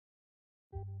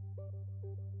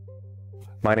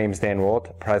My name is Dan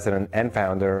Wolt, president and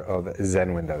founder of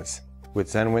Zen Windows. With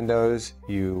Zen Windows,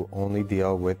 you only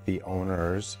deal with the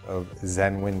owners of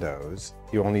Zen Windows.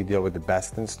 You only deal with the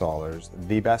best installers,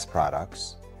 the best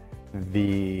products.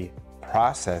 The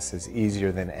process is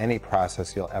easier than any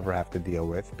process you'll ever have to deal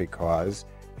with because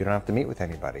you don't have to meet with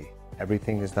anybody.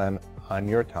 Everything is done on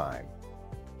your time,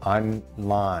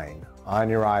 online, on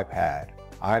your iPad,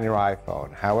 on your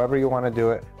iPhone, however you want to do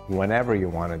it, whenever you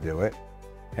want to do it.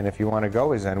 And if you want to go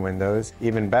with Zen Windows,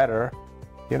 even better,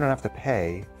 you don't have to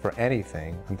pay for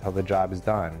anything until the job is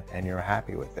done and you're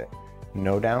happy with it.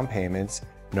 No down payments,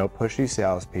 no pushy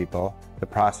salespeople. The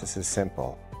process is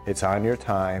simple. It's on your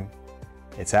time,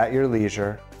 it's at your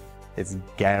leisure, it's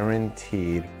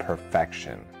guaranteed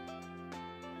perfection.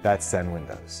 That's Zen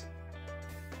Windows.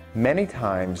 Many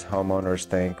times homeowners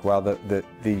think, well,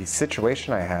 the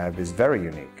situation I have is very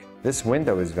unique. This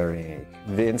window is very unique.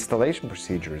 The installation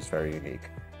procedure is very unique.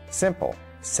 Simple.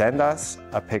 Send us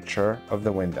a picture of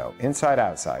the window, inside,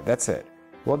 outside. That's it.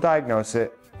 We'll diagnose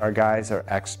it. Our guys are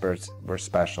experts. We're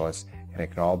specialists, and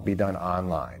it can all be done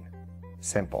online.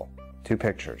 Simple. 2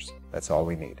 pictures. That's all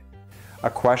we need. A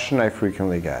question I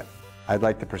frequently get: I'd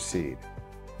like to proceed.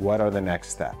 What are the next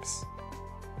steps?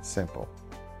 Simple.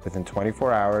 Within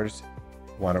 24 hours,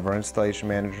 one of our installation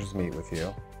managers meet with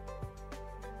you,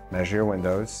 measure your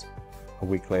windows. A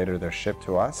week later, they're shipped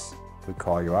to us. We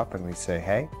call you up and we say,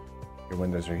 hey, your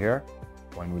windows are here.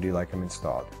 When would you like them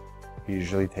installed? It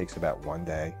usually takes about 1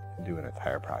 day to do an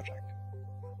entire project.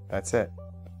 That's it.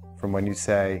 From when you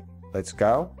say, let's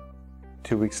go,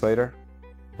 2 weeks later,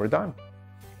 we're done.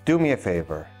 Do me a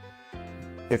favor.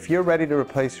 If you're ready to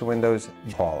replace your windows,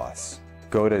 call us.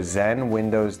 Go to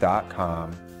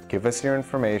zenwindows.com, give us your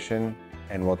information,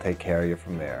 and we'll take care of you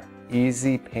from there.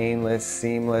 Easy, painless,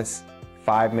 seamless,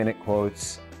 5-minute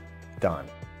quotes, done.